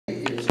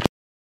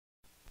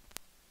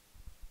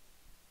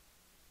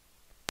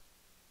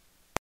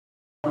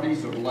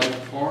properties of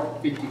Lake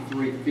Park,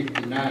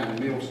 5359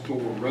 Mill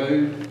Store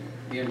Road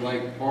in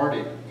Lake Park.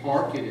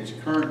 It is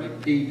currently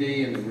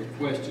PD and the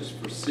request is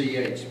for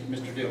CH.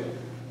 Mr. Dillon.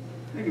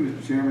 Thank you,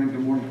 Mr. Chairman. Good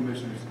morning,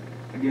 Commissioners.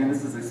 Again,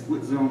 this is a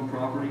split zone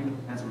property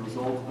as a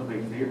result of a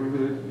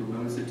neighborhood. You'll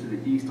notice it to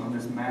the east on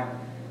this map,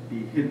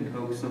 the Hidden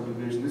Oak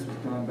subdivision. This was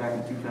done back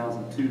in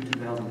 2002,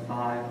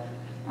 2005.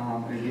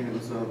 And again, it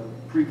was a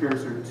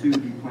precursor to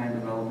the planned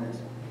development,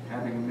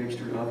 having a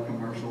mixture of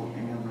commercial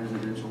and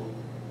residential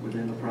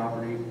within the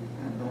property,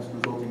 and thus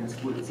resulting in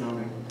split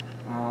zoning.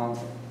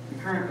 The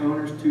current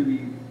owners to the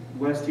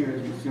west here,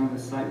 as you see on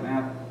this site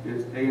map,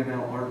 is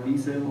A&L RV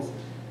Sales.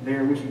 They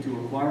are wishing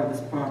to acquire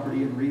this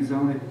property and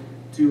rezone it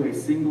to a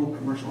single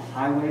commercial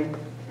highway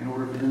in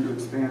order for them to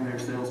expand their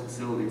sales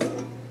facilities.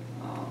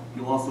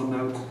 You'll also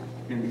note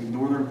in the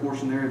northern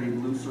portion there, the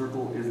blue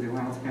circle is the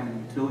Lowndes County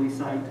utility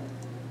site.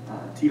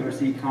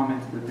 TRC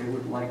commented that they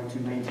would like to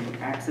maintain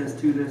access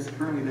to this.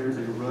 Currently there is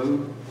a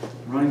road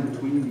running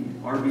between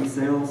the RV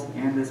sales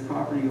and this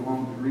property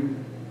along the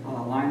green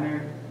line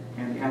there,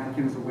 and the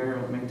applicant is aware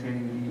of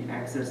maintaining the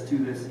access to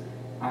this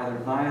either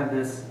via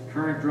this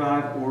current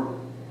drive or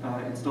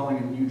installing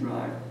a new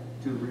drive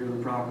to the rear of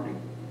the property.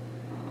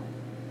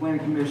 Planning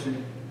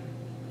Commission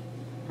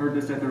heard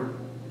this at their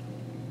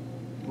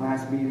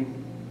last meeting.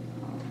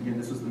 Again,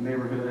 this was the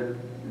neighborhood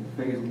in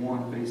phase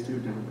 1, phase 2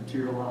 didn't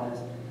materialize.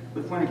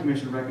 The Planning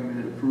Commission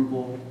recommended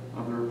approval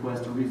of the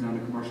request to rezone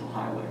to commercial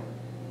highway.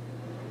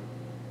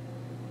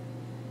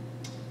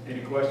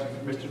 Any questions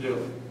for Mr.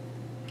 Dillon?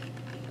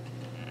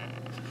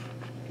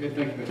 Okay,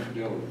 thank you, Mr.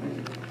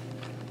 Dillon.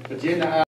 Agenda